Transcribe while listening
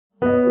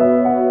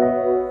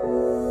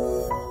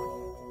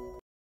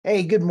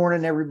Hey, good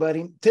morning,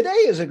 everybody. Today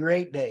is a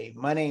great day.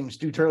 My name is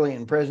Stu Turley,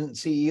 President and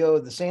CEO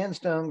of the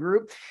Sandstone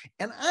Group,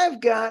 and I've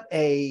got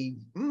a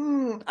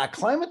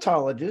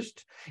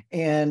climatologist,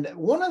 and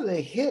one of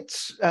the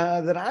hits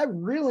that I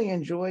really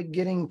enjoyed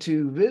getting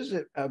to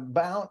visit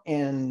about,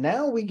 and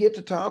now we get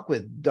to talk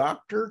with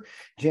Dr.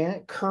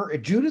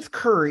 Judith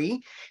Curry,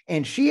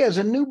 and she has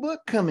a new book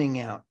coming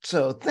out.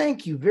 So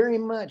thank you very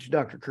much,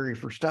 Dr. Curry,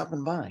 for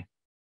stopping by.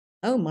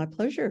 Oh, my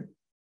pleasure.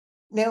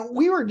 Now,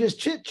 we were just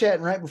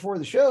chit-chatting right before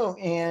the show,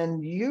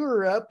 and you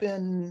were up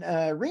in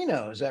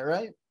Reno, is that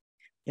right?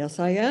 Yes,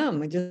 I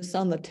am. Just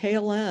on the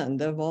tail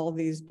end of all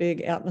these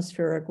big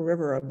atmospheric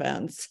river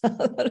events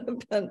that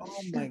have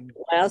been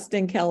last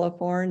in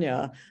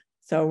California.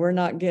 So we're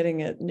not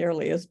getting it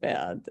nearly as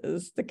bad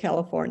as the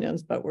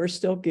Californians, but we're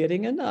still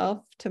getting enough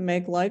to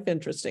make life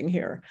interesting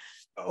here.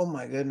 Oh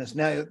my goodness.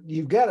 Now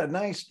you've got a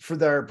nice, for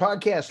our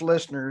podcast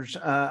listeners,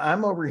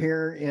 I'm over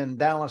here in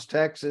Dallas,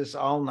 Texas,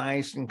 all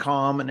nice and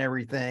calm and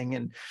everything.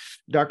 And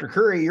Dr.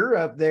 Curry, you're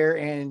up there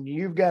and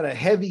you've got a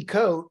heavy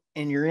coat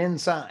and you're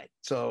inside.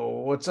 So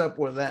what's up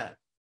with that?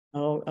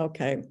 Oh,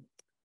 okay.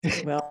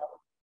 Well,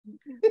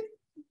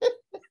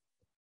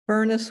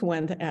 furnace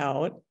went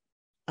out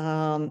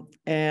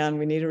and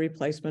we need a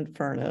replacement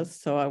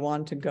furnace. So I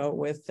want to go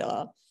with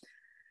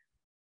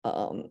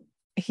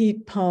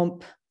heat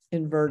pump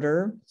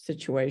inverter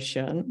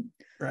situation.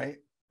 Right.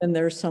 And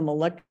there's some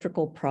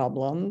electrical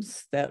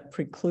problems that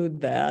preclude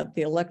that.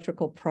 The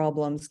electrical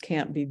problems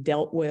can't be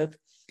dealt with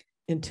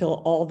until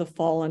all the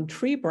fallen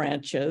tree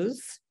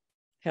branches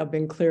have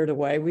been cleared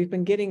away. We've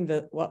been getting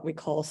what we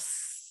call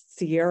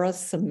Sierra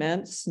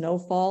cement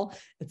snowfall.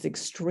 It's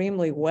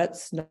extremely wet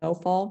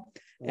snowfall.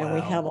 Wow. And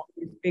we have all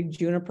these big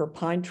juniper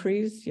pine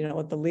trees,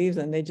 with the leaves,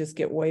 and they just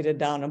get weighted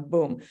down and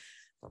boom.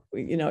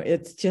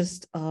 It's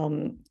just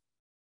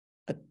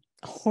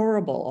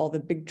horrible, all the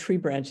big tree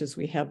branches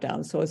we have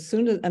down. So as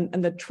soon as,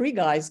 and the tree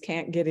guys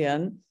can't get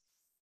in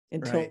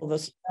until the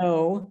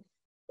snow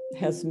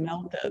has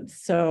melted.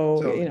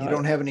 So you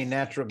don't have any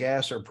natural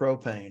gas or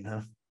propane,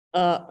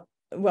 huh?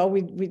 Well,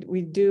 we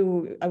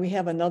do, we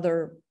have in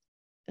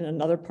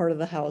another part of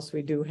the house,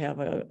 we do have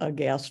a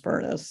gas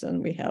furnace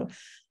and we have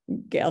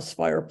gas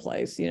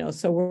fireplace,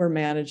 so we're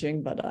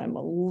managing, but I'm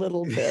a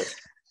little bit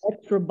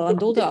extra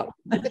bundled up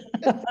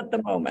at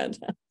the moment.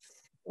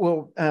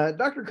 Well,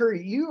 Dr.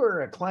 Curry, you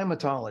are a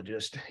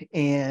climatologist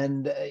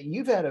and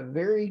you've had a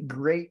very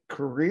great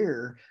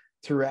career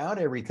throughout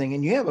everything.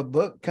 And you have a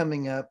book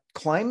coming up,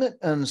 Climate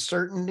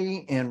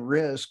Uncertainty and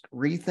Risk,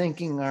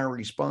 Rethinking Our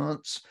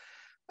Response,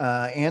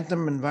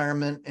 Anthem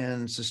Environment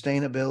and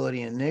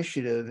Sustainability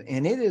Initiative.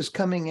 And it is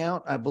coming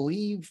out, I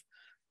believe,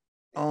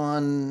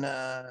 on...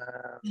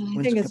 I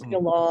think it's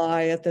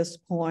July at this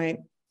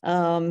point.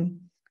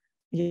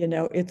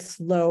 It's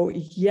slow.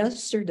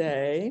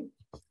 Yesterday,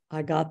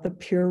 I got the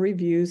peer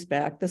reviews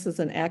back. This is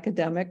an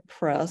academic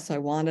press. I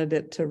wanted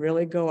it to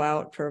really go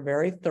out for a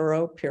very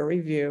thorough peer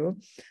review.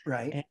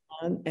 Right.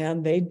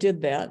 And they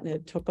did that. And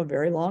it took a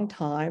very long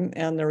time.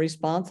 And the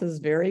response is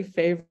very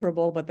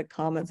favorable, but the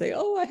comments say,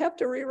 oh, I have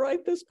to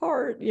rewrite this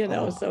part,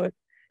 So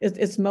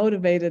it's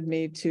motivated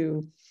me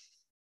to,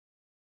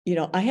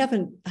 I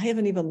haven't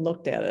even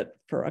looked at it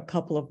for a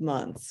couple of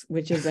months,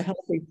 which is a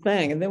healthy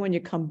thing. And then when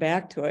you come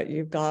back to it,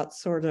 you've got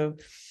sort of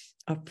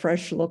a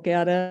fresh look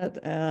at it,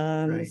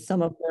 and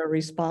some of their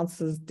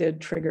responses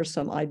did trigger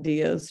some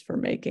ideas for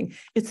making.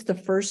 It's the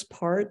first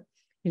part,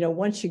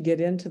 once you get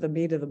into the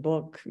meat of the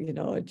book,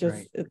 it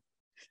just,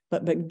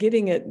 but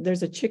getting it,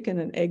 there's a chicken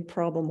and egg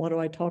problem. What do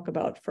I talk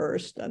about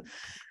first? And,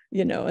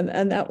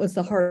 and that was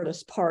the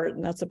hardest part.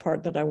 And that's the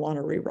part that I want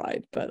to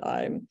rewrite, but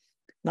I'm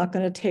not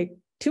going to take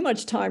too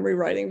much time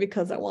rewriting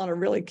because I want to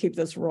really keep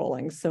this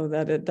rolling so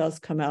that it does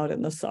come out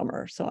in the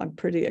summer. So I'm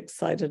pretty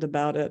excited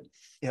about it.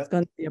 Yep. It's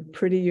going to be a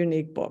pretty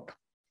unique book.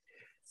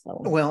 So.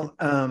 Well,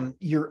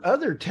 your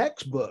other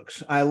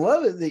textbooks, I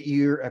love it that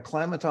you're a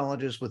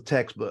climatologist with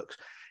textbooks.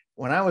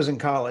 When I was in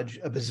college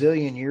a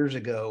bazillion years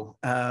ago,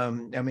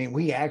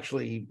 we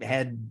actually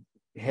had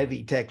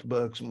heavy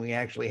textbooks and we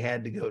actually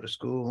had to go to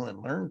school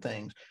and learn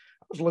things.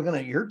 I was looking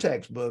at your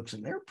textbooks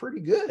and they're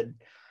pretty good.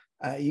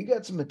 You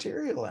got some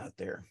material out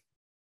there.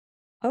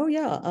 Oh,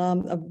 yeah.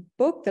 A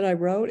book that I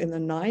wrote in the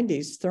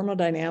 90s,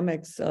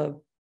 Thermodynamics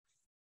of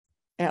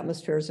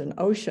Atmospheres and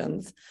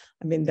Oceans.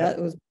 That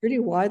was pretty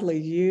widely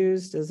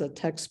used as a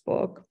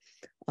textbook.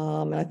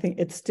 And I think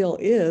it still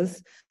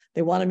is.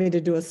 They wanted me to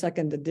do a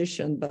second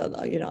edition, but,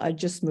 I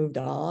just moved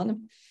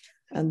on.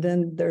 And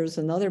then there's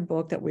another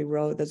book that we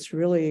wrote that's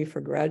really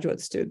for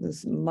graduate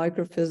students,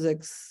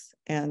 Microphysics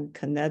and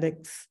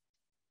Kinetics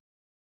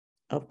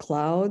of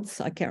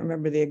Clouds. I can't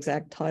remember the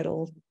exact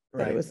title,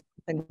 but it was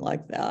something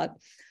like that.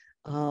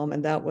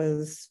 And that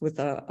was with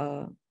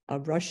a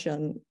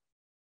Russian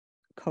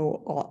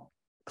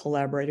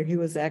collaborator. He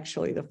was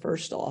actually the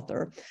first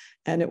author.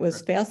 And it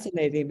was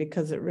fascinating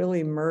because it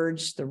really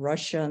merged the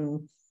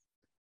Russian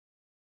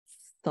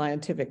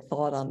scientific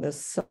thought on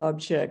this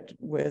subject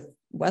with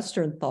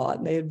Western thought.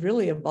 And they had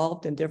really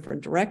evolved in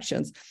different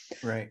directions.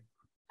 Right.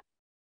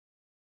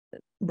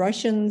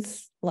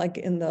 Russians, like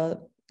in the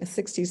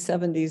 60s,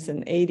 70s,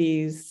 and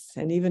 80s,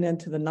 and even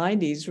into the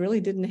 90s, really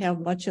didn't have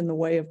much in the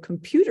way of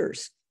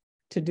computers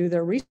to do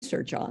their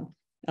research on.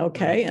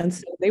 Okay. And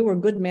so they were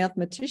good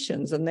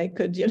mathematicians, and they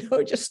could,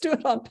 just do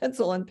it on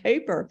pencil and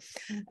paper.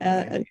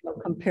 And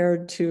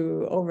compared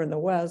to over in the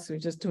West, we're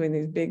just doing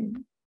these big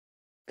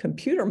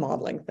computer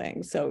modeling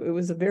things. So it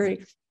was a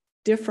very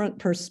different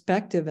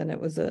perspective, and it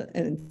was an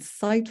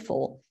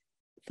insightful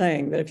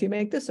thing that if you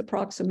make this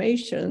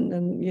approximation,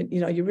 and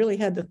you really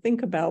had to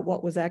think about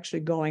what was actually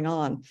going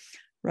on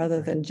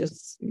rather than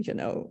just,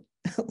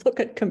 look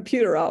at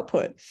computer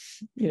output,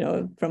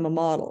 from a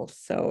model.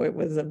 So it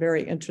was a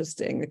very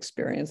interesting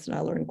experience, and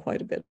I learned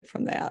quite a bit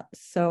from that.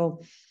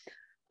 So,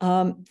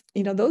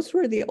 those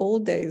were the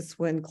old days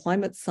when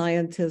climate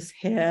scientists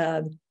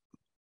had,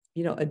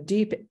 a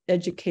deep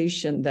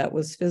education that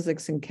was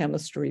physics and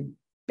chemistry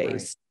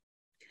based.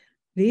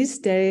 These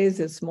days,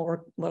 it's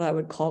more what I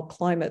would call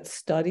climate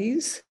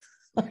studies,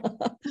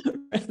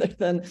 rather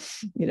than,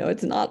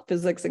 it's not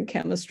physics and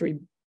chemistry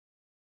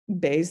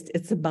based.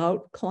 It's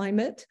about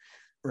climate.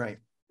 Right.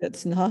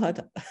 It's not,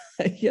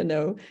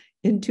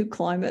 into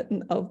climate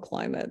and of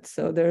climate.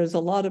 So there's a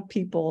lot of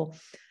people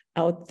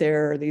out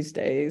there these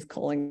days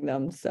calling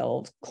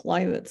themselves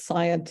climate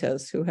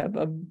scientists who have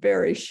a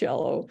very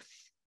shallow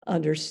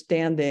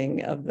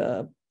understanding of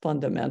the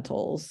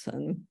fundamentals.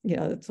 And,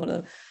 it's one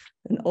of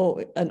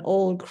an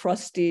old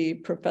crusty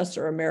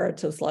professor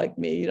emeritus like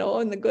me,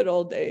 in the good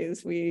old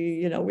days,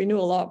 we knew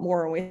a lot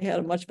more and we had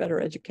a much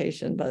better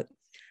education. But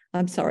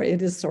I'm sorry,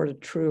 it is sort of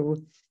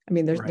true. I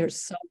mean,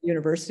 there's some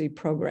university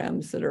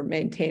programs that are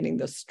maintaining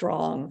the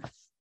strong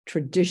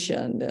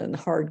tradition and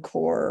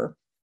hardcore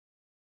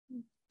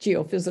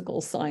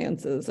geophysical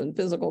sciences and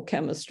physical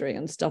chemistry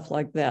and stuff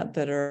like that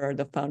are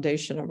the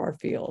foundation of our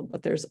field.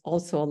 But there's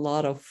also a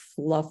lot of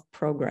fluff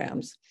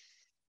programs.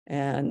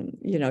 And,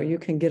 you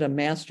can get a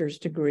master's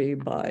degree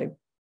by,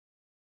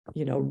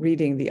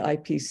 reading the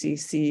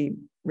IPCC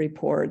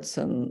reports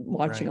and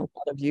watching a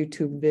lot of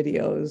YouTube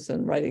videos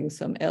and writing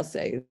some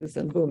essays,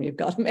 and boom, you've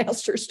got a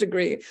master's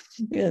degree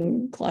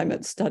in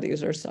climate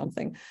studies or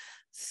something.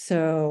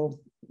 So,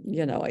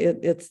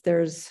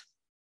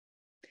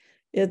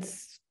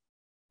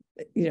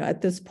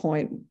 at this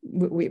point,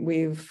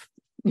 we've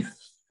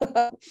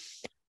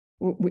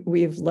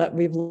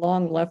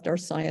long left our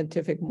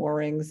scientific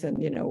moorings, and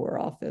we're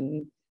off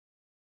in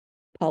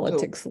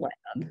politics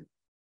land.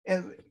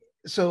 And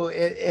so,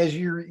 as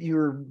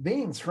you're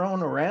being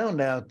thrown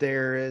around out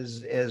there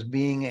as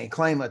being a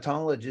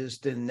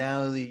climatologist, and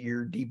now that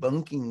you're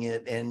debunking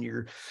it, and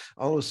you're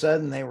all of a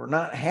sudden they were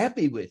not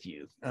happy with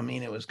you. I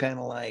mean, it was kind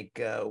of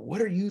like, what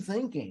are you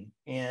thinking?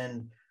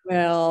 And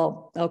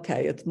well,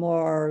 okay, it's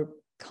more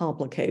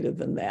complicated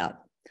than that.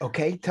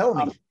 Okay, tell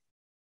me.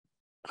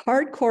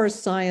 Hardcore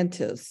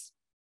scientists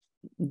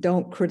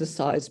don't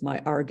criticize my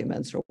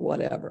arguments or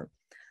whatever.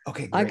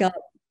 Okay, great.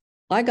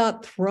 I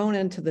got thrown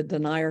into the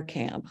denier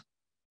camp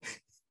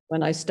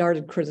when I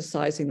started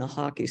criticizing the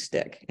hockey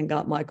stick and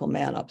got Michael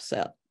Mann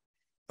upset.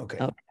 Okay.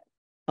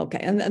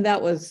 And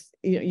that was,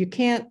 you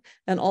can't,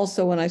 and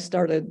also when I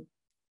started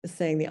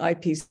saying the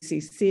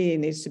IPCC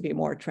needs to be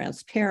more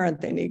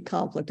transparent, they need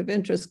conflict of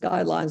interest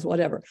guidelines,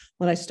 whatever,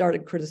 when I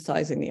started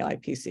criticizing the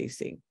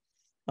IPCC.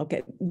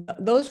 Okay,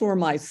 those were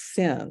my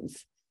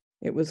sins.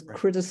 It was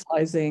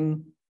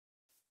criticizing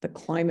the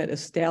climate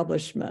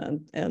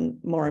establishment, and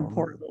more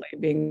importantly,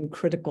 being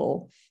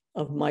critical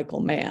of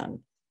Michael Mann.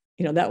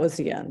 That was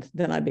the end.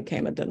 Then I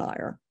became a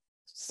denier.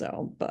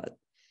 So, but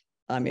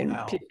I mean,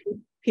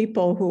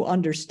 people who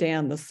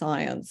understand the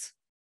science,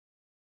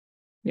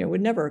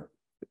 would never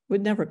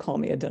call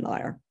me a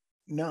denier.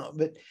 No,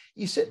 but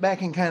you sit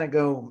back and kind of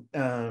go,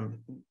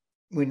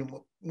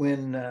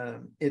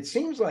 when it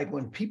seems like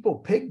when people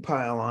pig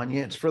pile on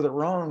you, it's for the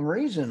wrong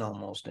reason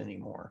almost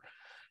anymore.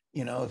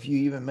 If you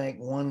even make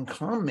one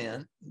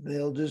comment,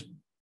 they'll just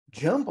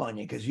jump on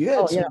you because you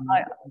had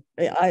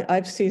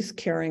I've ceased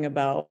caring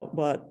about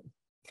what,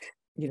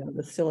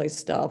 the silly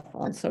stuff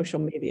on social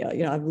media.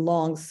 I've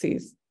long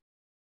ceased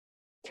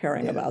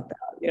caring about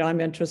that. I'm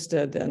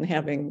interested in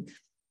having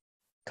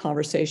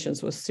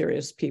conversations with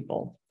serious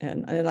people,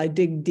 and I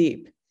dig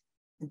deep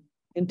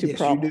into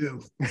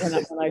problems.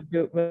 You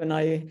do. When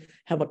I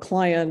have a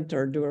client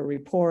or do a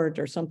report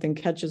or something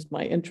catches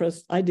my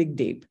interest, I dig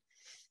deep.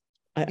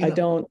 I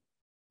don't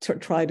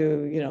try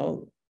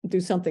to, do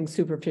something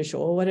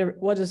superficial.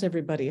 What is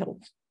everybody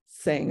else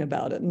saying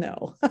about it?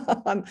 No,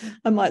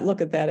 I might look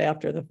at that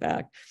after the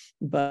fact,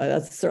 but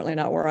that's certainly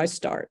not where I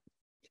start.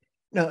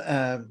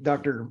 No,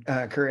 Dr.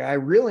 Curry, I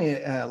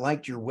really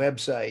liked your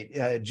website,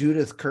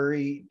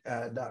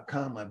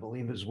 judithcurry.com, I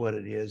believe is what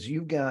it is.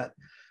 You've got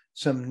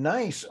some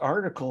nice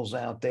articles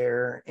out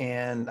there,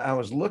 and I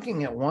was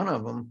looking at one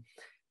of them.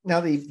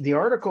 Now, the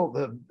article,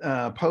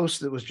 the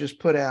post that was just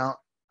put out,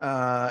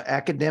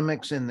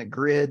 Academics in the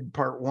Grid,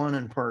 Part 1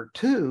 and Part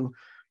 2,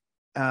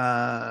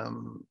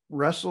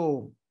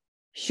 Russell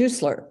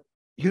Schuessler.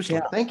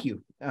 Yeah. Thank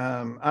you.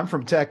 I'm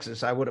from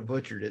Texas. I would have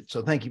butchered it,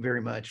 so thank you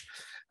very much.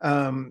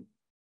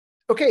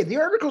 Okay, the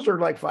articles are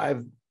like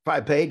five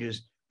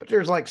pages, but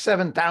there's like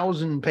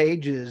 7,000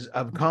 pages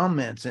of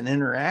comments and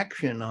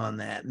interaction on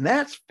that. And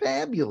that's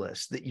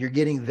fabulous that you're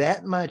getting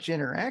that much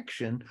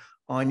interaction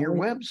on your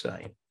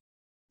website.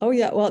 Oh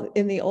yeah, well,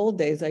 in the old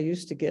days, I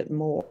used to get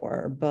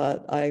more,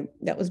 but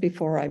that was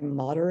before I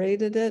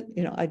moderated it.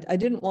 I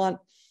didn't want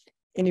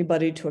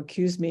anybody to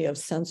accuse me of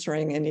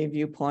censoring any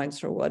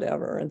viewpoints or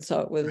whatever. And so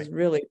it was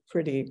really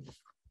pretty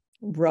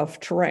rough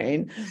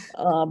terrain.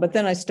 But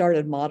then I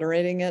started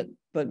moderating it,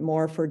 but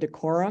more for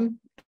decorum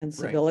and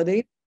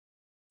civility,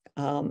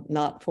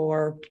 not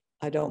for,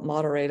 I don't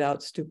moderate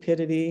out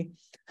stupidity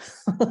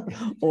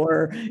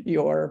or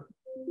your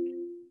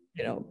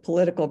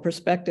political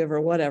perspective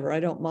or whatever. I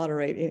don't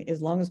moderate.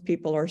 As long as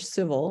people are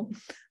civil,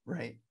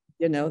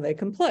 they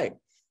can play.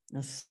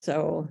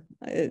 So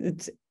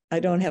I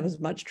don't have as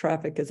much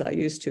traffic as I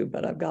used to,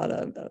 but I've got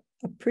a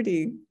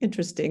pretty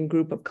interesting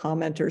group of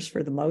commenters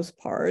for the most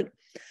part.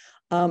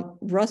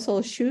 Russell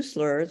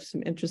Schuessler,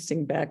 some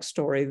interesting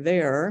backstory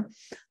there.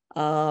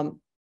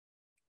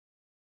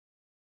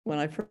 When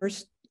I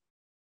first,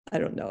 I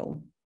don't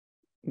know,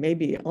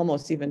 maybe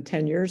almost even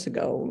 10 years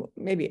ago,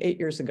 maybe 8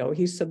 years ago,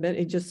 he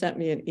just sent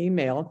me an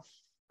email,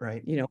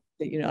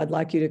 I'd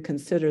like you to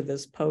consider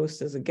this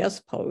post as a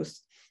guest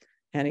post.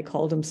 And he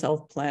called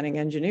himself Planning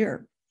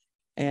Engineer.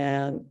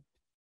 And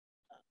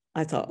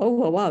I thought, oh,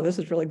 well, wow, this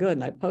is really good.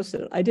 And I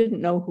posted it. I didn't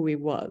know who he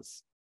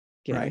was.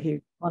 He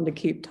wanted to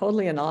keep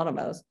totally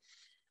anonymous.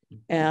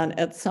 And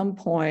at some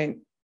point,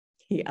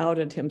 he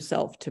outed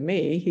himself to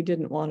me. He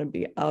didn't want to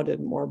be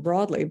outed more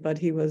broadly, but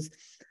he was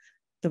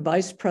the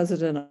vice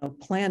president of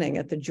planning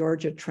at the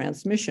Georgia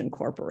Transmission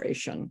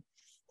Corporation.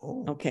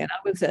 Oh. Okay, and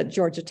I was at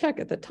Georgia Tech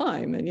at the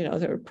time, and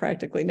they were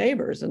practically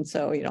neighbors. And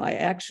so, I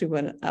actually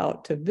went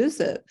out to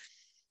visit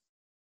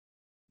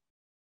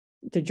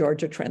the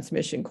Georgia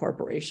Transmission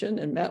Corporation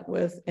and met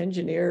with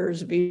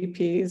engineers,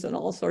 VPs, and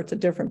all sorts of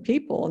different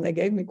people. And they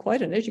gave me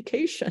quite an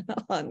education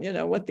on,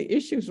 what the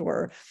issues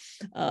were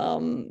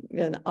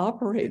in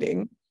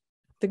operating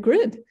the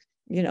grid.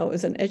 It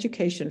was an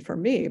education for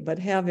me, but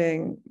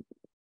having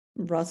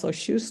Russell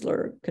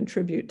Schuessler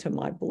contribute to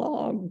my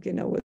blog,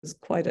 was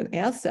quite an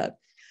asset.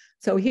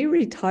 So he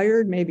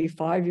retired maybe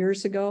 5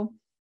 years ago.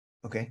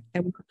 Okay.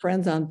 And we were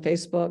friends on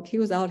Facebook. He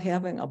was out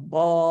having a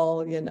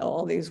ball,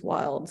 all these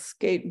wild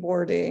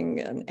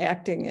skateboarding and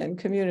acting in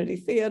community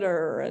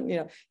theater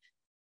and,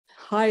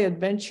 high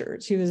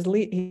adventures. He was,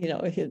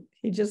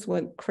 he just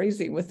went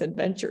crazy with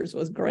adventures,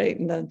 was great.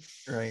 And then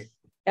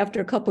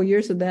after a couple of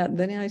years of that,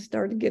 then I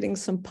started getting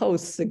some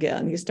posts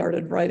again. He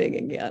started writing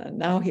again, and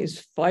now he's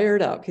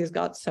fired up. He's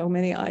got so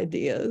many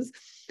ideas,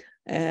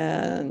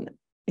 and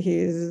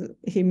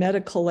he met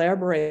a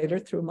collaborator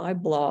through my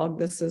blog.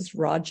 This is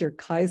Roger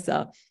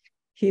Kaiza.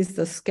 He's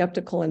the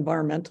skeptical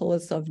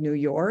environmentalist of New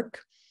York.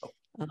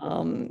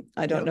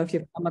 I don't know if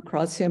you've come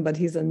across him, but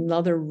he's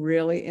another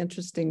really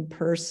interesting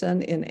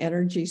person in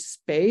energy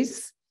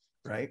space.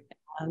 Right.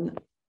 And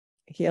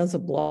he has a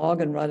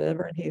blog and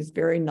whatever, and he's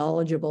very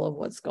knowledgeable of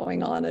what's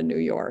going on in New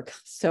York.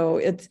 So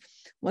it's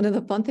one of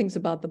the fun things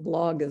about the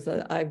blog is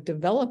that I've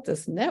developed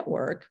this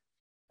network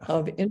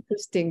of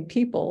interesting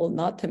people,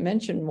 not to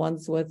mention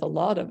ones with a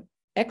lot of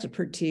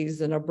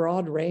expertise in a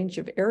broad range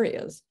of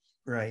areas.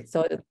 Right.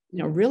 So,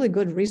 really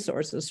good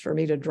resources for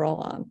me to draw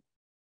on.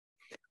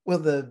 Well,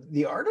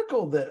 the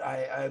article that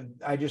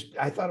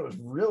I thought it was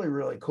really,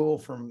 really cool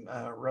from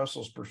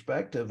Russell's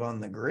perspective on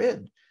the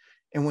grid.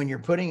 And when you're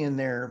putting in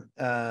there,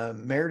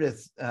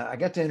 Meredith, I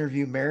got to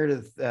interview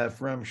Meredith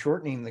from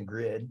Shortening the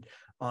Grid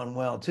on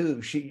well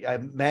too. I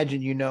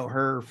imagine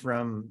her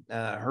from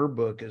her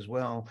book as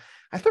well.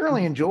 I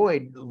thoroughly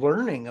enjoyed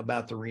learning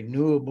about the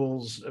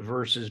renewables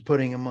versus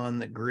putting them on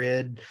the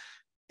grid.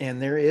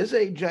 And there is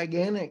a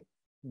gigantic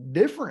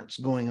difference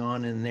going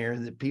on in there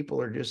that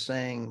people are just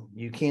saying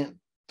you can't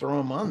throw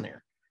them on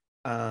there.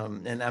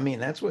 And I mean,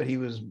 that's what he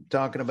was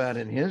talking about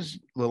in his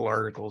little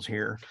articles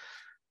here.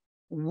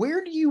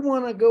 Where do you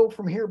want to go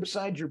from here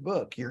besides your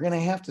book? You're going to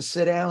have to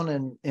sit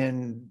down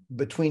and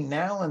between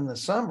now and the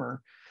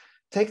summer,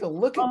 take a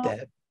look at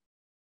that.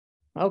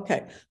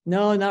 Okay.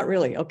 No, not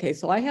really. Okay.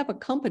 So I have a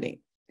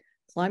company,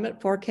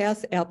 Climate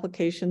Forecast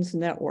Applications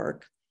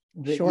Network.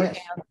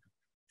 Shorthand.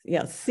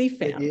 Yes,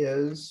 CFAN. It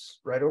is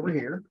right over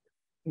here.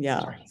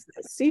 Yeah,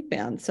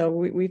 CFAN. So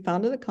we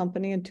founded a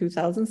company in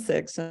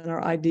 2006, and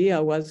our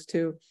idea was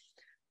to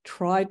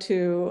try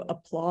to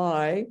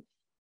apply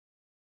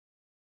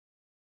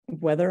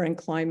weather and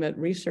climate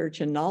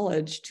research and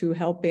knowledge to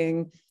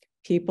helping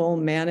people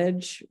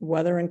manage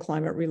weather and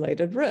climate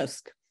related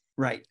risk.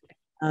 Right.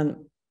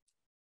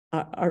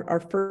 Our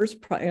first,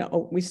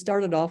 we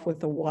started off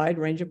with a wide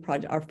range of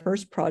projects. Our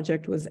first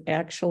project was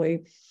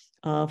actually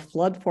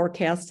flood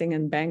forecasting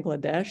in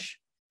Bangladesh.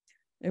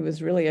 It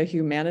was really a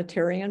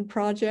humanitarian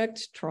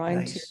project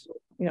trying to,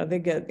 they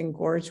get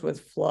engorged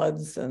with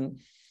floods and,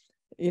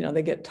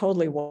 they get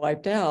totally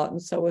wiped out.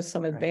 And so with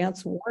some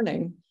advance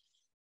warning,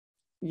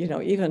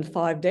 even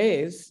 5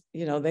 days,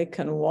 they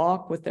can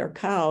walk with their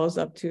cows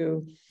up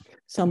to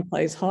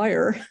someplace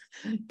higher,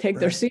 take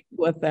their seat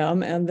with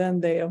them, and then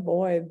they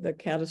avoid the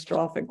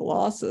catastrophic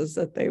losses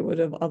that they would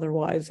have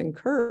otherwise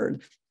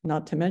incurred,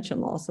 not to mention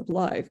loss of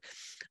life.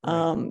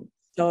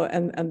 So,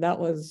 and that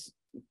was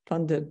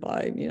funded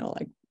by,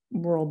 like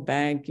World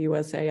Bank,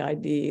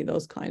 USAID,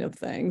 those kind of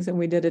things. And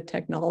we did a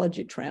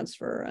technology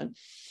transfer,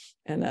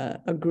 and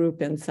a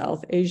group in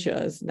South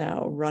Asia is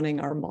now running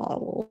our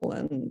model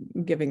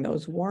and giving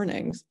those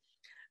warnings.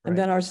 And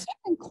then our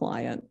second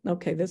client,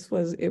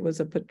 it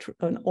was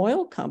an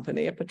oil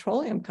company, a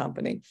petroleum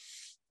company.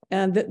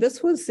 And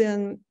this was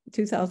in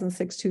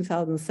 2006,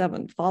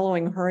 2007,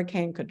 following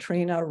Hurricane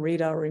Katrina,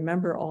 Rita,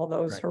 remember all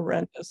those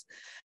horrendous.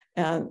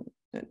 And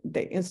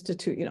they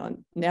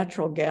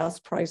natural gas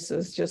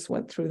prices just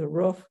went through the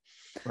roof.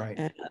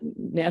 And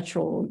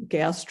natural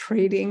gas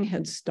trading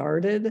had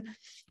started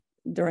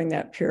during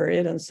that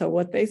period. And so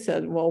what they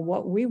said, well,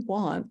 what we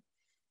want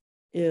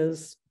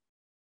is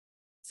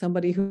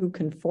somebody who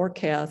can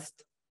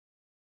forecast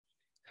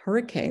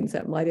hurricanes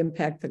that might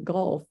impact the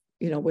Gulf,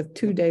 with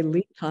 2-day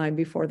lead time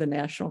before the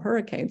National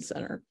Hurricane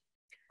Center.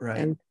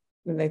 And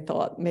they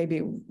thought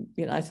maybe,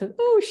 I said,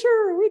 oh,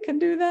 sure, we can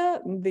do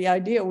that. And the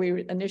idea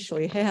we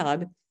initially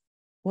had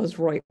was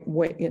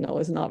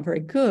is not very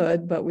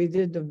good, but we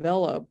did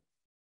develop,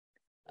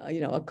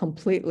 a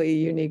completely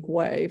unique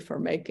way for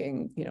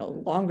making,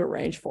 longer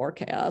range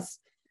forecasts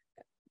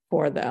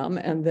for them.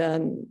 And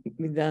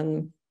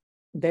then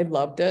they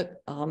loved it.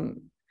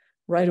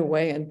 Right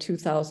away in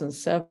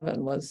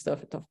 2007 was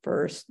the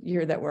first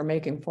year that we're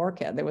making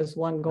forecast. There was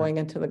one going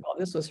into the Gulf.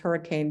 This was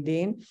Hurricane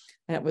Dean,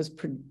 and it was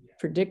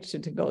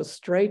predicted to go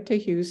straight to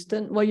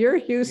Houston. Well, you're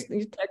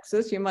Houston,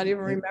 Texas. You might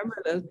even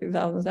remember this,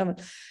 2007.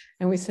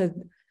 And we said,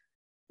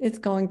 it's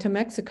going to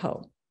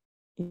Mexico.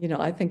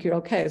 I think you're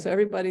okay. So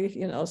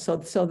everybody,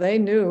 so they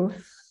knew,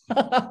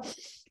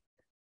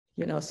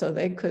 so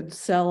they could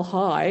sell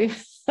high.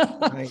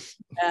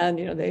 And,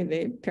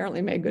 they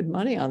apparently made good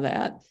money on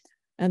that.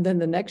 And then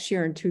the next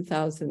year in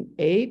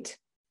 2008,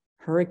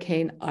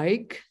 Hurricane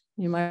Ike,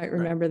 you might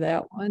remember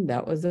that one.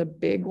 That was a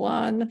big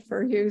one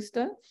for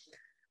Houston.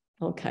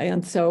 Okay.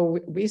 And so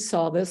we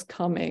saw this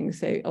coming,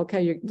 say,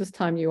 okay, this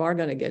time you are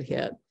going to get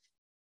hit.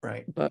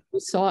 But we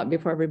saw it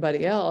before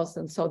everybody else.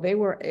 And so they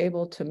were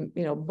able to,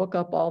 book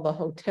up all the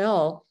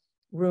hotel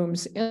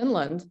rooms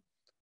inland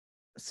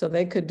so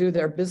they could do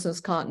their business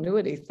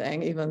continuity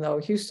thing, even though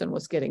Houston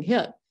was getting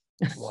hit.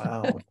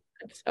 Wow.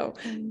 So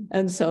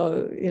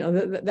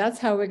that's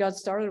how we got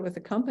started with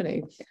the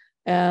company.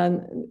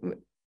 And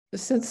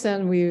since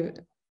then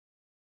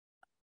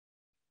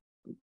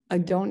I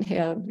don't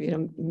have,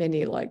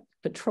 many like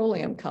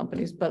petroleum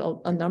companies, but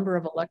a number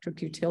of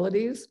electric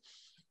utilities.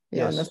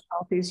 In the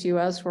Southeast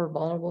US, we're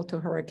vulnerable to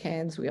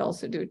hurricanes. We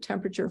also do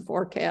temperature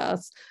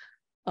forecasts.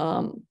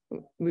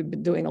 We've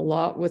been doing a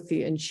lot with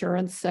the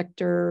insurance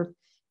sector,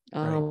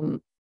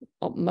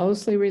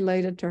 mostly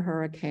related to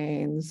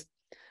hurricanes.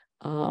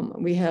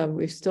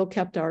 We've still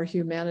kept our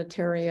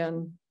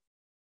humanitarian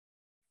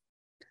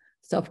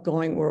stuff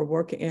going.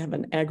 We have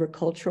an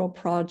agricultural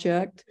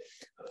project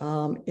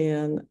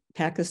in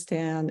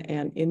Pakistan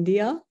and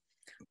India.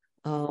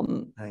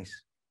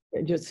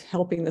 Just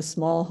helping the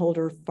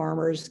smallholder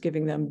farmers,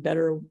 giving them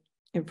better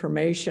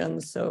information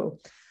so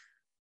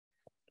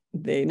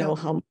they know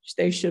how much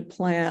they should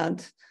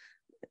plant,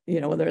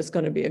 whether it's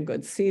going to be a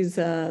good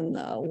season,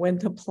 when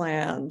to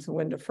plant,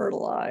 when to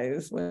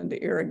fertilize, when to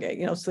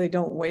irrigate, so they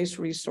don't waste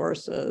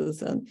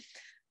resources,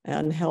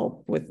 and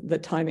help with the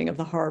timing of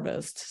the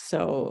harvest.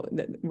 So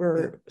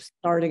we're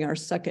starting our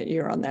second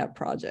year on that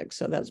project.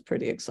 So that's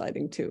pretty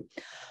exciting too.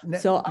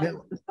 My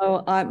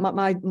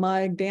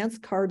dance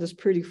card is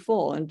pretty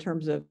full in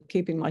terms of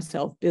keeping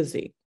myself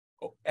busy.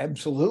 Oh,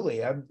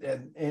 absolutely.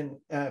 And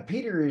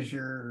Peter is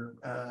your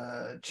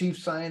chief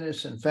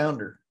scientist and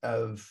founder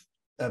of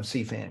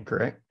CFAN,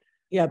 correct?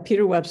 Yeah,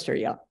 Peter Webster,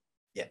 yeah.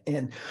 Yeah.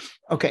 And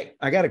okay,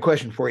 I got a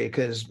question for you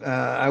because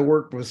I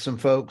worked with some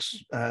folks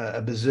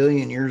a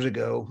bazillion years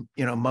ago.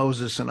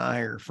 Moses and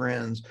I are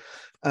friends.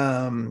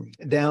 Down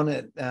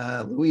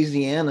at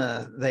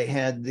Louisiana, they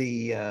had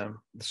the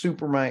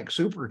Supermicro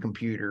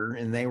supercomputer,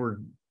 and they were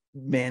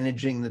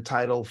managing the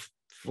tidal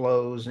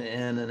flows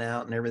in and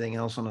out and everything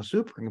else on a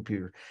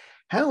supercomputer.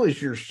 How is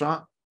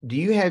do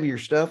you have your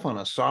stuff on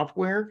a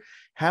software?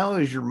 How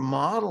is your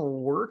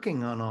model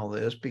working on all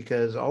this?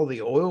 Because all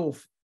the oil,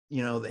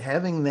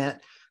 having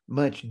that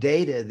much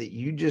data that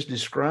you just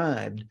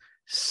described,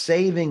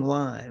 saving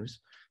lives,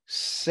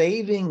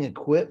 saving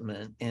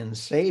equipment, and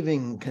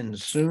saving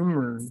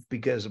consumers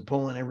because of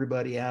pulling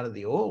everybody out of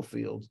the oil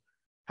fields.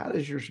 How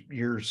does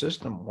your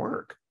system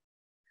work?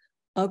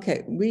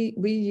 Okay, we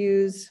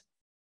use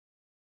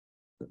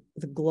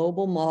the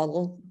global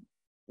model,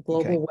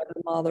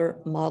 weather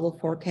model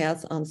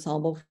forecast,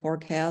 ensemble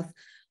forecast.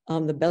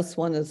 The best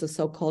one is the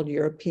so-called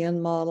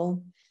European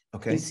model.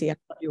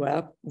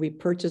 ECMWF. We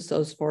purchase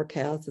those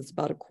forecasts. It's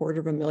about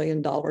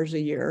 $250,000 a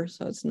year,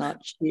 so it's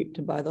not cheap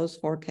to buy those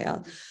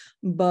forecasts.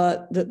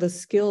 But the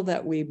skill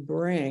that we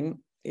bring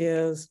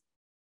is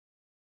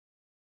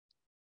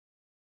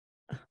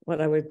what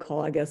I would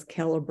call, I guess,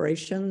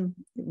 calibration.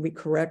 We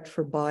correct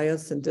for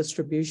bias and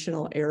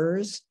distributional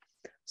errors.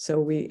 So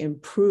we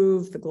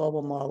improve the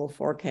global model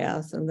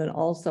forecast, and then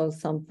also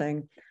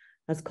something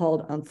that's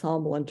called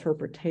ensemble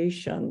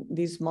interpretation.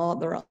 These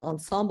they're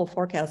ensemble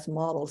forecast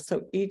models.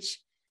 So each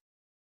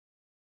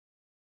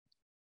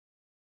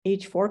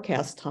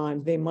forecast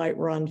time, they might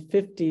run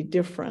 50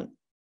 different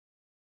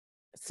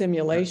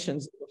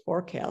simulations of the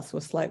forecast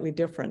with slightly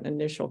different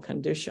initial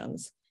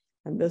conditions.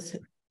 And this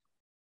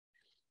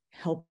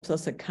helps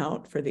us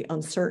account for the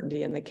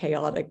uncertainty and the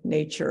chaotic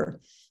nature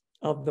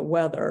of the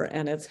weather.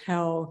 And it's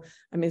how,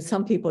 I mean,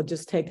 some people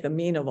just take the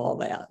mean of all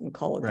that and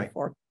call it the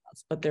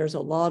forecast, but there's a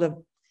lot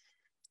of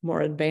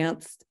more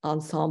advanced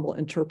ensemble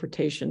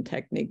interpretation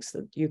techniques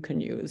that you can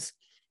use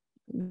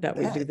that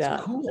we do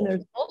that. Cool. And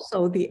there's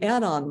also the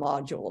add-on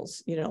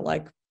modules,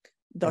 like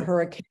the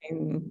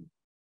hurricane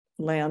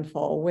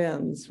landfall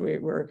winds.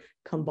 We're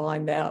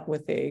combine that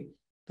with the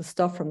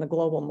stuff from the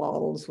global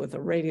models with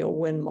a radial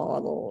wind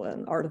model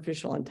and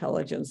artificial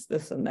intelligence,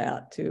 this and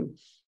that, to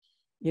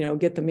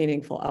get the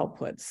meaningful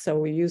outputs. So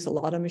we use a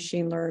lot of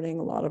machine learning,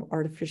 a lot of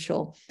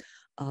artificial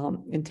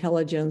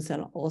intelligence,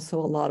 and also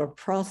a lot of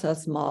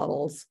process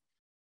models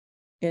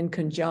in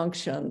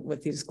conjunction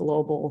with these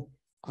global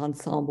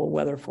ensemble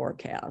weather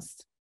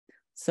forecasts.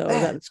 So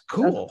that's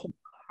cool. That's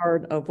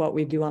part of what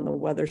we do on the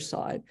weather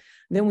side.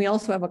 Then we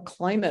also have a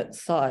climate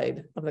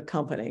side of the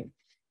company,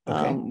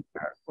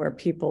 where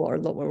people are,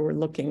 where we're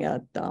looking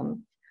at,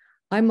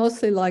 I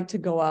mostly like to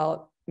go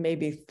out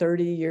maybe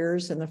 30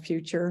 years in the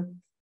future.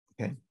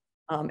 Okay.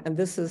 And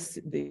this is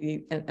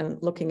and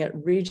looking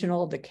at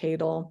regional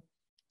decadal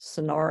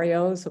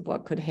scenarios of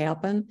what could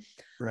happen.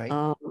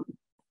 Right.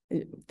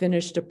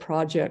 Finished a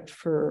project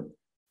for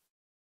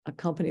a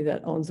company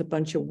that owns a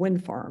bunch of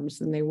wind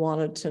farms, and they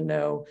wanted to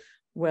know,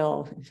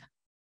 well,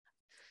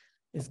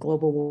 is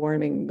global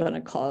warming going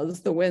to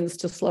cause the winds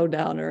to slow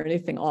down or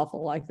anything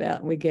awful like that?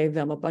 And we gave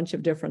them a bunch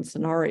of different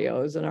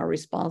scenarios, and our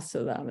response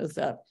to them is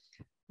that,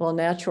 well,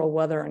 natural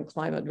weather and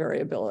climate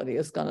variability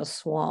is going to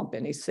swamp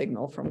any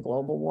signal from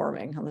global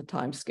warming on the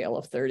time scale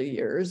of 30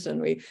 years.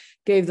 And we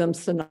gave them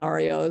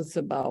scenarios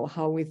about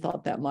how we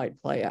thought that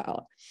might play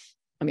out.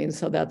 I mean,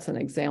 so that's an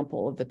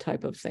example of the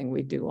type of thing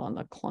we do on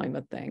the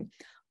climate thing.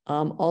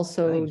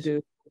 Also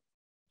do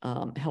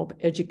help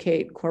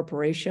educate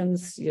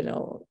corporations,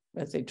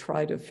 as they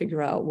try to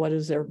figure out what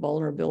is their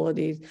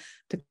vulnerability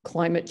to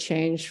climate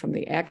change from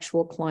the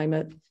actual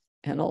climate,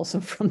 and also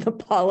from the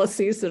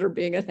policies that are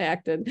being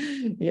enacted,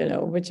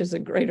 which is a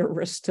greater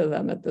risk to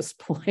them at this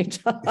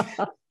point.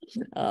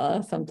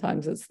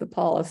 Sometimes it's the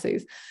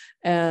policies,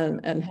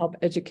 and help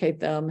educate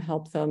them,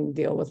 help them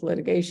deal with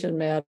litigation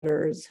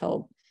matters,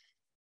 help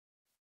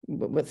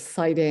with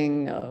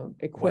siting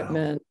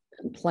equipment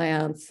and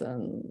plants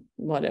and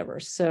whatever.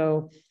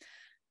 So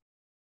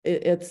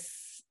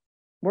it's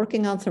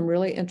working on some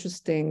really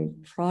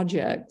interesting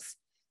projects.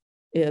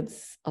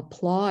 It's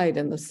applied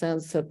in the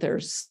sense that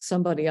there's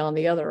somebody on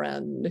the other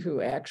end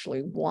who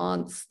actually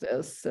wants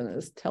this and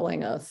is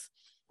telling us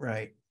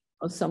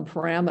some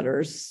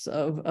parameters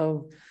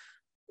of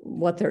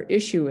what their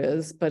issue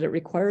is, but it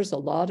requires a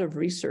lot of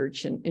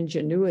research and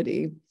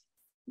ingenuity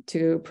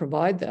to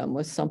provide them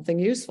with something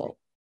useful.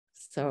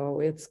 So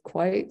it's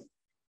quite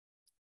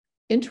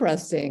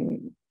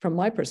interesting from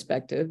my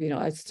perspective.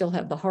 I still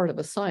have the heart of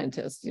a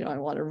scientist. I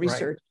want to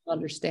research,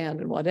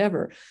 understand, and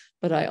whatever,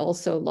 but I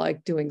also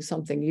like doing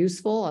something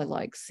useful. I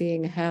like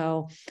seeing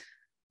how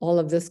all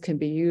of this can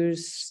be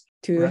used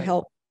to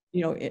help,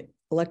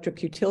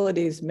 electric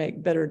utilities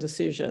make better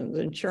decisions,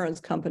 insurance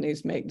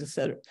companies make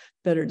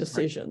better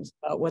decisions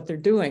about what they're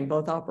doing,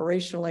 both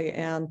operationally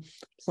and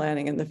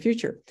planning in the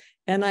future.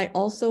 And I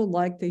also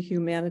like the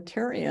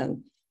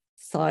humanitarian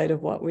side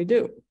of what we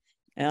do.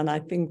 And I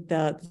think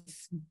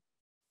that's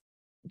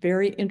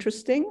very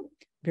interesting,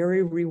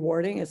 very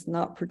rewarding. It's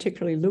not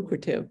particularly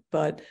lucrative,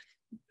 but,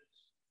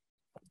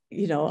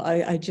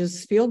 I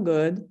just feel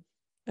good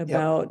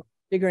about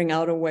figuring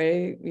out a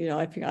way.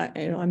 I think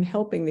I'm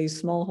helping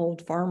these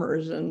smallhold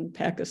farmers in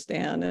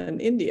Pakistan and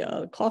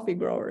India, coffee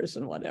growers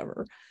and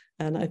whatever.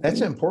 And I think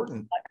that's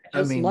important.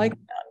 I like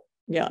that.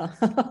 Yeah.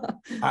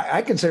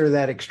 I consider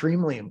that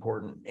extremely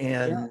important.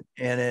 And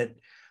it,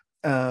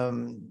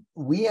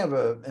 we have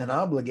an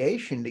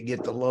obligation to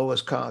get the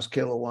lowest cost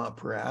kilowatt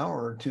per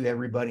hour to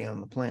everybody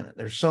on the planet.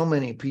 There's so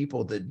many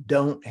people that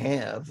don't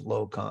have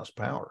low cost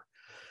power.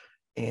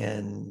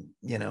 And,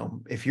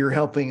 if you're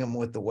helping them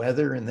with the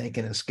weather and they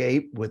can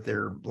escape with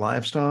their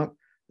livestock,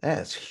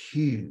 that's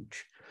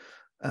huge.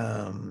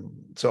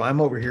 So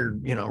I'm over here,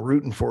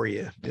 rooting for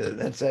you.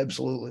 That's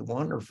absolutely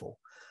wonderful.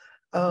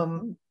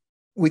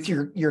 With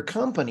your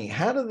company,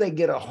 how do they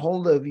get a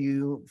hold of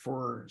you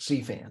for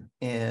CFAN,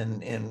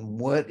 and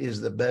what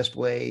is the best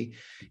way?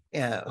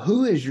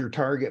 Who is your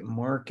target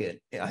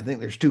market? I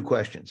think there's two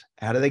questions.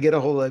 How do they get a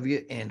hold of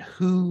you, and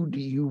who do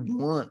you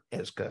want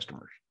as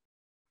customers?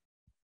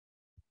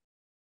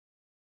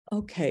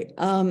 Okay.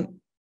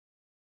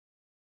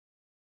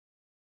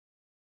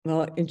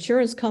 Well,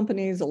 insurance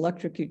companies,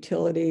 electric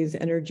utilities,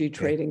 energy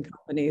trading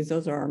companies,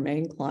 those are our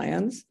main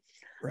clients.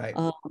 Right.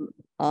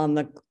 On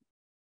the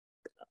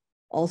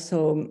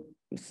also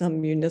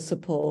some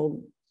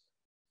municipal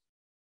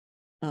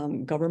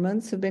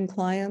governments have been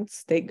clients,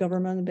 state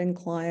government have been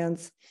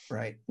clients.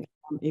 Right.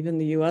 Even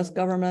the US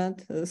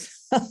government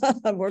has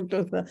I've worked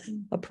with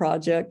a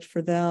project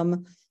for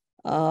them.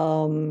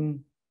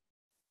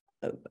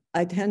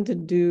 I tend to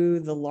do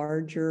the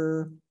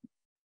larger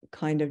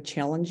kind of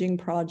challenging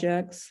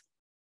projects.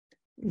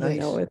 Nice. You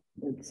know,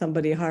 it's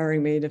somebody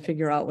hiring me to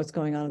figure out what's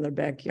going on in their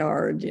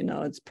backyard, you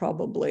know, it's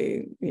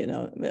probably, you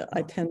know,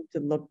 I tend to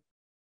look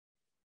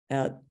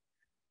at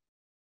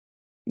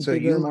So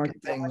bigger, you look more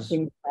at things.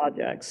 challenging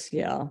projects.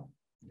 Yeah.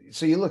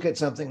 So you look at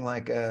something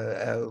like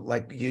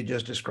you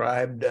just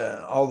described,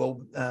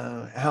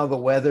 how the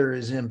weather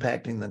is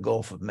impacting the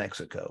Gulf of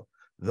Mexico,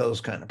 those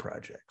kind of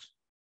projects.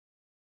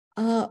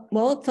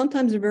 Well,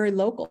 sometimes they're very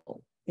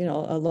local. You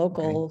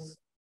know,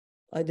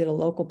 I did a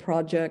local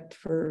project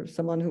for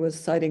someone who was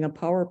siting a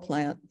power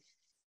plant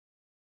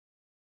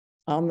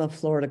on the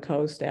Florida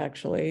coast,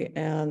 actually,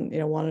 and, you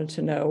know, wanted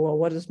to know, well,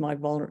 what is my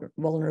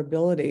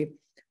vulnerability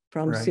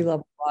from sea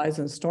level rise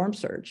and storm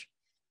surge?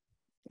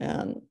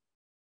 And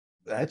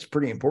that's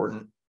pretty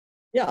important.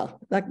 Yeah,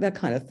 that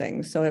kind of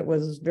thing. So it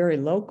was very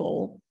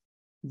local,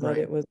 but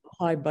it was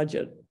a high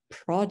budget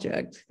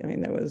project. I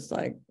mean, there was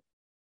like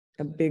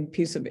a big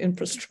piece of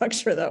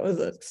infrastructure that was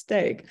at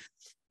stake.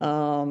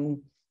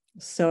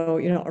 So,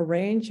 you know, a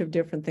range of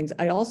different things.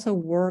 I also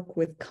work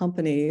with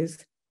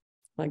companies,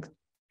 like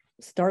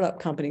startup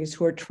companies,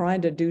 who are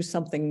trying to do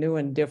something new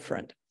and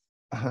different.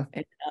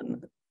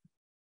 And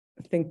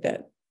I think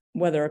that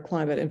weather or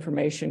climate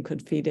information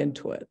could feed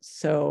into it.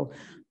 So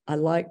I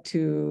like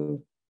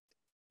to,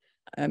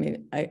 I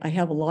mean, I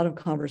have a lot of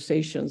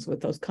conversations with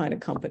those kind of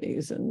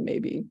companies, and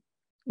maybe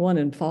 1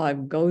 in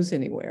 5 goes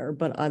anywhere,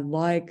 but I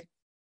like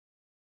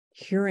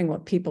hearing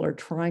what people are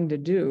trying to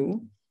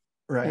do,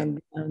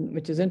 and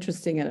which is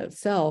interesting in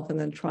itself, and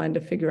then trying to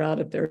figure out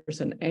if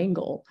there's an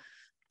angle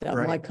that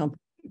my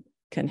company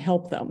can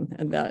help them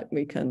and that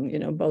we can, you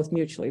know, both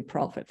mutually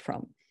profit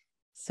from.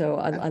 So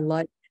I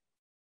like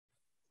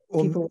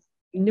people,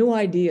 new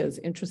ideas,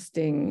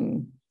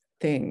 interesting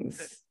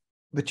things.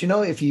 But you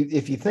know, if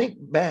you think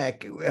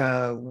back,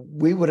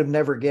 we would have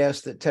never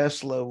guessed that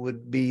Tesla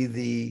would be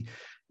the,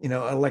 you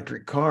know,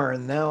 electric car,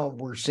 and now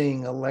we're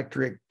seeing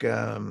electric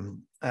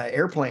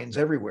airplanes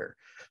everywhere.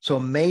 So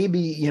maybe,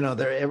 you know,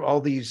 there all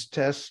these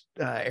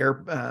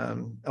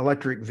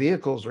electric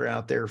vehicles are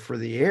out there for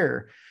the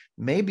air.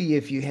 Maybe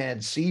if you had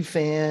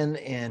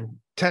CFAN and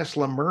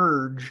Tesla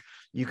merge,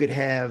 you could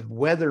have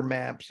weather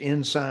maps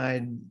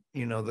inside,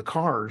 you know, the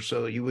cars,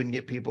 so you wouldn't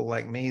get people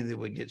like me that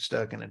would get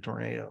stuck in a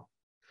tornado.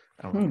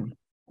 I don't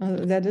know.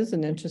 That is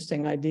an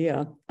interesting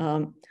idea.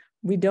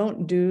 We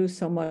don't do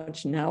so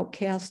much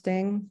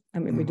nowcasting. I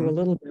mean, we do a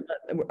little bit,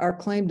 but our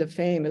claim to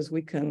fame is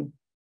we can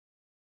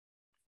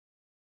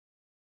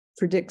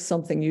predict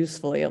something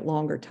usefully at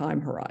longer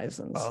time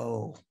horizons.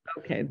 Oh,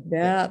 okay.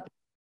 That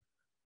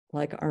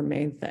like our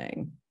main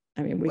thing.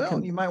 I mean,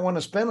 you might want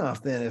to spin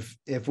off then.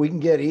 If we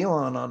can get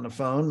Elon on the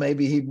phone,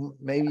 maybe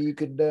you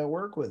could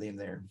work with him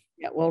there.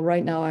 Yeah. Well,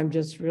 right now I'm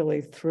just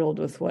really thrilled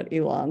with what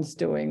Elon's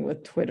doing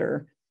with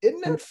Twitter.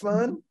 Isn't that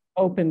fun?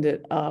 Opened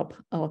it up.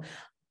 Oh,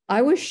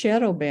 I was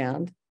shadow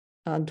banned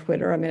on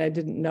Twitter. I mean, I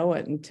didn't know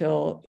it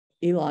until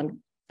Elon.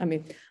 I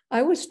mean,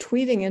 I was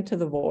tweeting into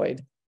the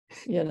void.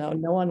 You know,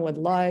 no one would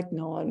like,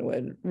 no one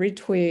would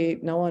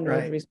retweet, no one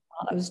would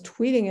respond. I was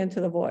tweeting into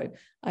the void.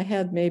 I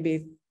had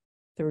maybe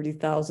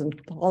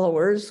 30,000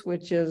 followers,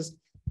 which is,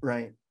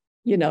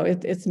 you know,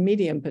 it's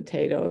medium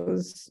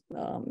potatoes.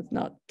 It's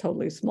not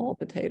totally small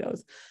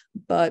potatoes,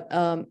 but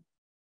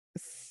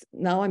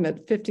now I'm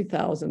at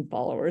 50,000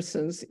 followers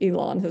since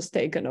Elon has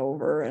taken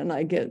over, and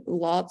I get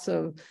lots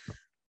of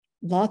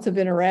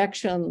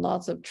interaction,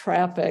 lots of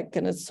traffic,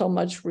 and it's so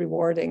much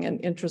rewarding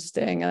and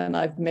interesting. And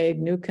I've made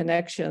new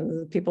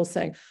connections, people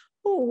saying,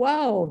 oh,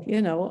 wow,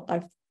 you know,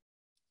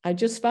 I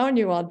just found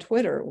you on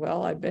Twitter.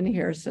 Well, I've been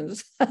here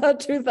since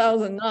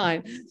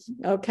 2009.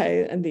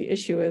 Okay. And the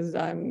issue is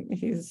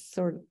he's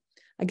sort of,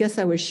 I guess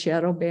I was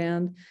shadow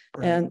banned,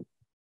 and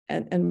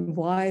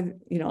why,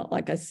 you know,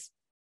 like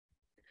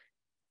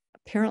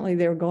apparently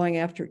they were going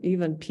after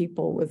even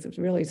people with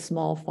really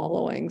small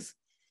followings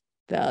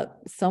that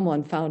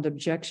someone found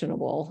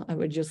objectionable. I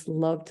would just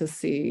love to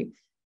see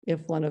if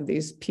one of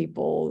these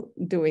people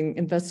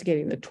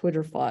investigating the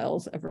Twitter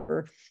files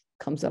ever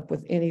comes up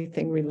with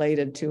anything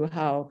related to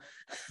how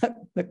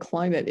the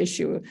climate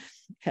issue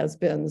has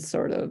been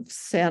sort of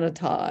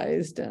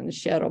sanitized and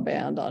shadow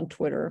banned on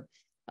Twitter.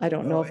 I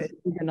don't know if it's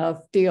a big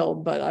enough deal,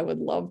 but I would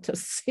love to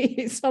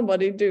see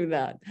somebody do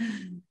that.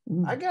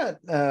 I got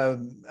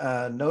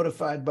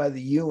notified by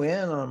the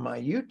UN on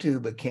my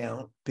YouTube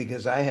account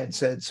because I had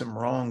said some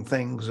wrong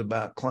things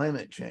about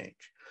climate change.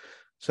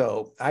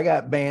 So I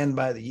got banned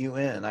by the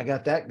UN. I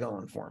got that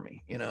going for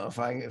me. You know, if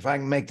I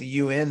can make the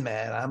UN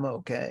mad, I'm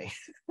okay.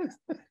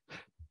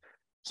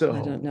 So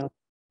I don't know.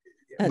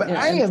 But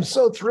I am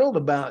so thrilled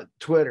about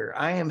Twitter.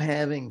 I am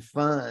having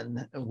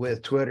fun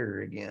with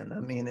Twitter again. I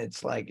mean,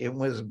 it's like it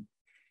was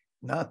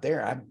not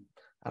there.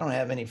 I don't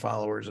have any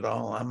followers at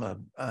all.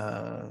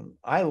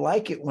 I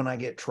like it when I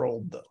get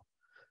trolled though.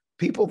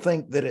 People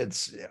think that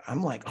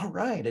I'm like, all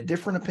right, a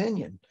different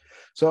opinion.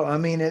 So, I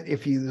mean,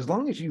 as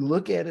long as you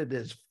look at it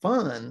as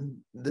fun,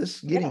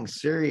 this getting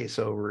serious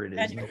over it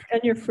is.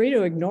 And you're free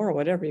to ignore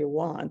whatever you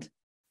want.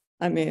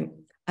 I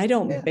mean, I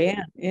don't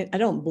I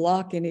don't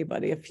block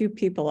anybody. A few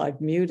people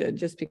I've muted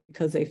just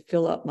because they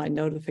fill up my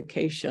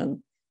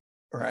notification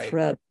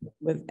thread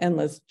with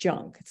endless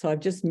junk. So I've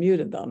just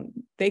muted them.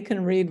 They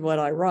can read what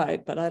I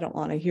write, but I don't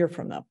want to hear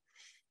from them.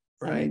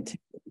 Right.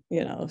 I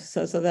mean,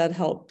 so that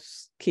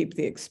helps keep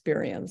the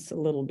experience a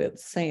little bit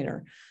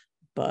saner.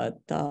 But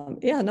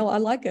I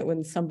like it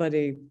when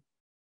somebody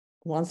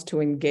wants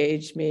to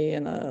engage me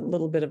in a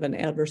little bit of an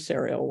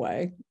adversarial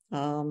way.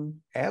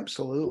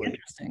 Absolutely.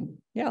 Interesting.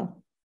 Yeah.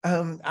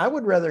 I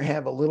would rather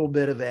have a little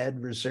bit of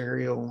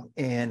adversarial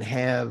and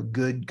have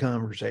good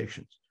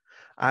conversations.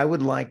 I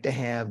would like to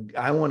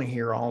I want to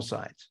hear all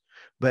sides,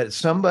 but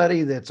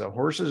somebody that's a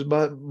horse's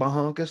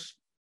bahonkus,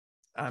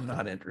 I'm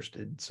not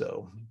interested.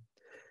 So,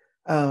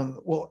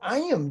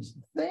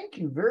 thank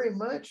you very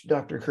much,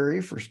 Dr.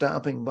 Curry, for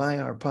stopping by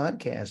our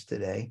podcast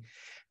today.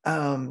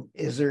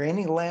 Is there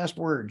any last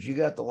words? You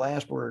got the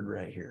last word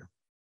right here.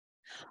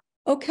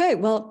 Okay,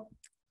 well,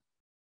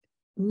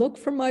 look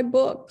for my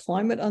book,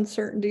 Climate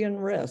Uncertainty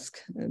and Risk,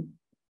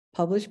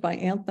 published by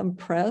Anthem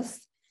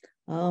Press,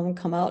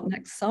 come out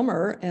next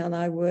summer. And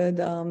I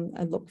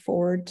look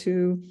forward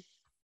to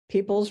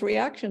people's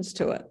reactions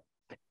to it.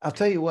 I'll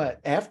tell you what,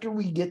 after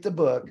we get the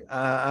book,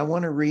 I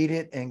want to read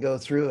it and go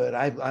through it.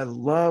 I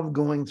love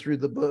going through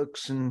the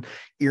books and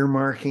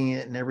earmarking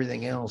it and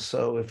everything else.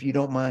 So if you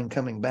don't mind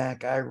coming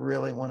back, I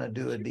really want to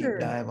do a deep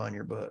dive on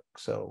your book.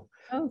 So,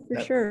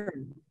 for sure.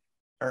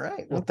 All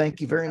right. Well,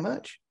 thank you very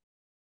much.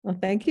 Well,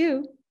 thank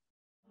you.